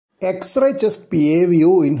X-ray chest PA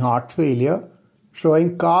view in heart failure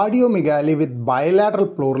showing cardiomegaly with bilateral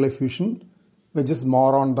pleural effusion, which is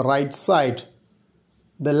more on the right side.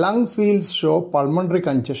 The lung fields show pulmonary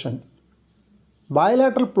congestion.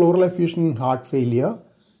 Bilateral pleural effusion in heart failure,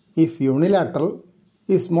 if unilateral,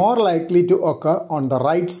 is more likely to occur on the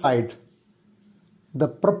right side. The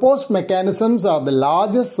proposed mechanisms are the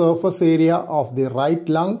largest surface area of the right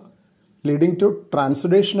lung, leading to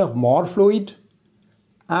transudation of more fluid,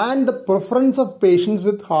 and the preference of patients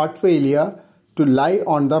with heart failure to lie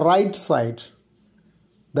on the right side.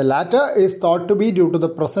 The latter is thought to be due to the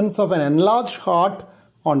presence of an enlarged heart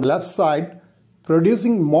on the left side,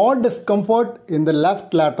 producing more discomfort in the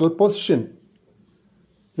left lateral position.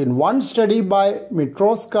 In one study by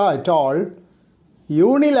Mitrouska et al.,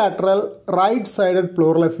 unilateral right-sided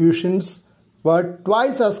pleural effusions were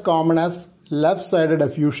twice as common as left-sided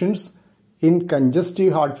effusions in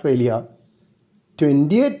congestive heart failure,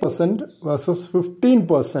 28% versus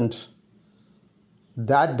 15%.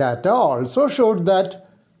 That data also showed that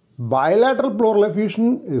bilateral pleural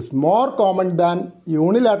effusion is more common than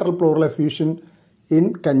unilateral pleural effusion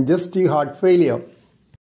in congestive heart failure.